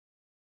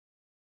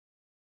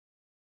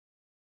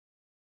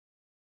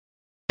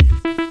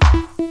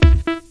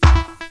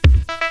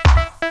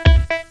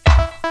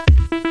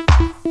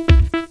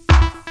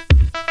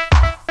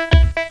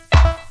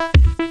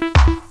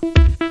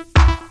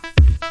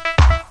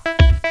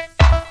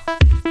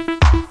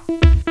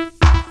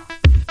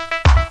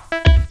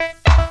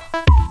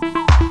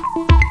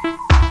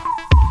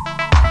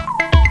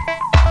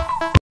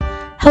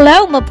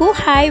Hello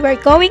mabuhay!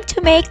 We're going to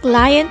make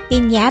lion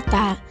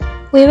pinata.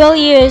 We will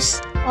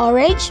use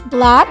orange,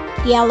 black,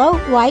 yellow,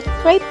 white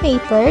crepe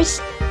papers,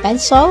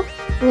 pencil,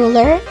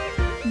 ruler,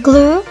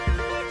 glue,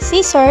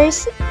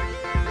 scissors,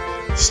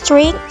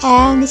 string,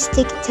 and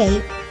sticky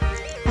tape,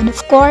 and of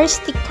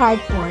course the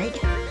cardboard.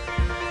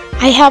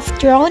 I have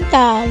drawn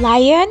the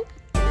lion,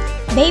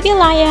 baby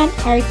lion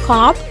or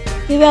cub.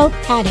 We will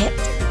cut it.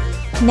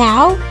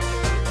 Now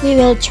we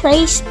will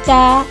trace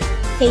the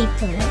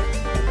paper.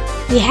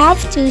 We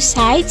have two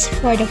sides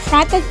for the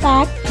front and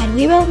back, and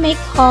we will make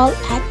hole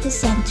at the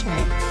center.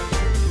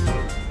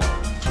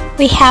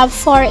 We have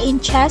 4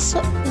 inches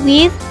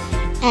width,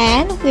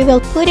 and we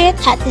will put it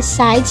at the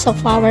sides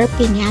of our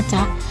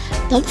piñata.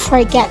 Don't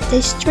forget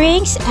the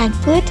strings and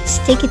put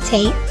sticky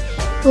tape.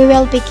 We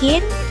will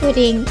begin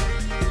putting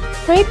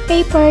crepe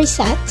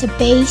papers at the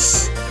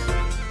base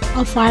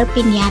of our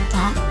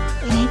piñata,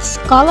 and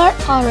it's color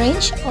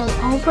orange all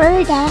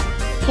over the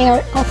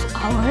hair of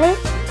our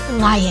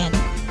lion.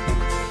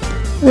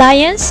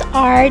 Lions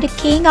are the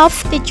king of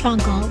the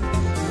jungle,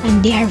 and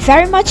they are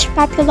very much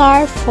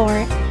popular for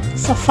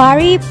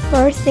safari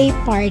birthday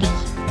party.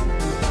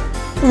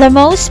 The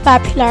most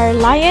popular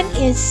lion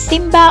is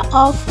Simba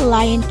of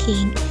Lion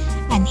King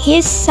and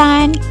his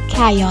son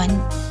Kion.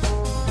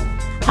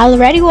 I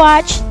already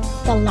watched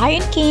The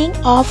Lion King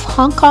of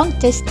Hong Kong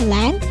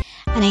Disneyland,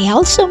 and I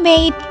also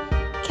made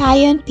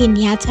Kion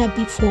Pinata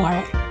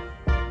before.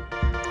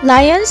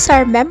 Lions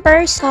are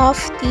members of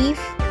the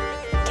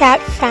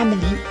cat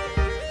family.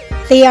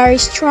 They are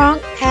strong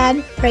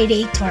and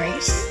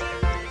predators.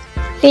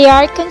 They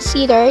are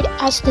considered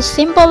as the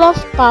symbol of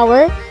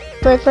power,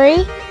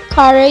 bravery,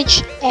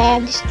 courage,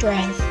 and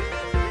strength.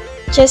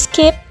 Just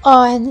keep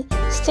on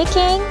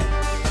sticking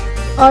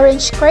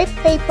orange crepe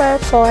paper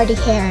for the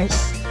hairs.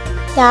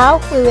 Now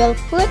we will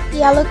put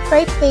yellow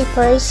crepe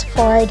papers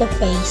for the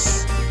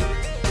face.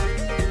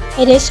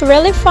 It is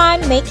really fun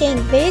making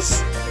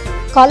this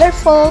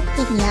colorful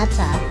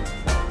piñata.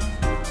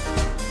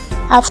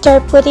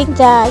 After putting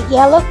the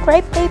yellow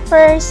crepe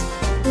papers,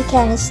 we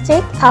can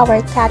stick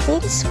our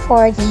cuttings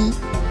for the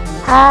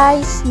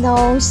eyes,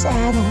 nose,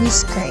 and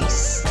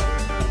whiskers.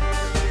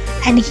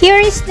 And here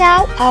is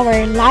now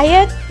our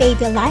lion,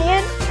 baby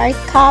lion, or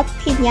cub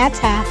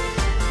piñata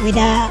with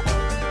a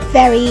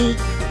very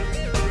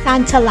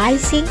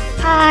tantalizing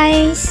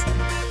eyes,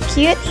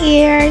 cute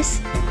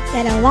ears,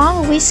 and a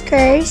long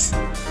whiskers.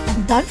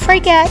 And don't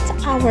forget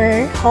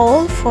our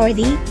hole for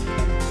the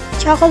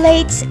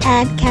chocolates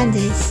and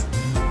candies,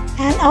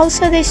 and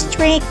also the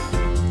string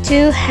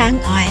to hang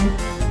on.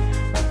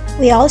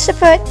 We also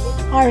put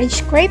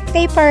orange crepe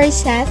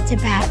papers at the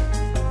back.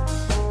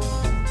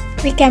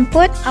 We can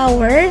put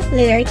our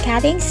little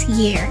cuttings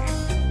here.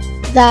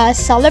 The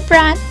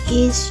celebrant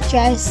is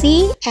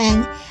Javy,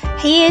 and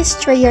he is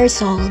 3 years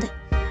old.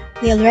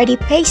 We already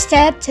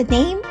pasted the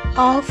name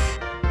of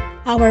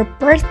our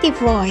birthday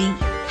boy.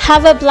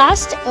 Have a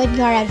blast on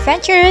your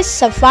adventurous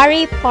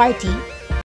safari party.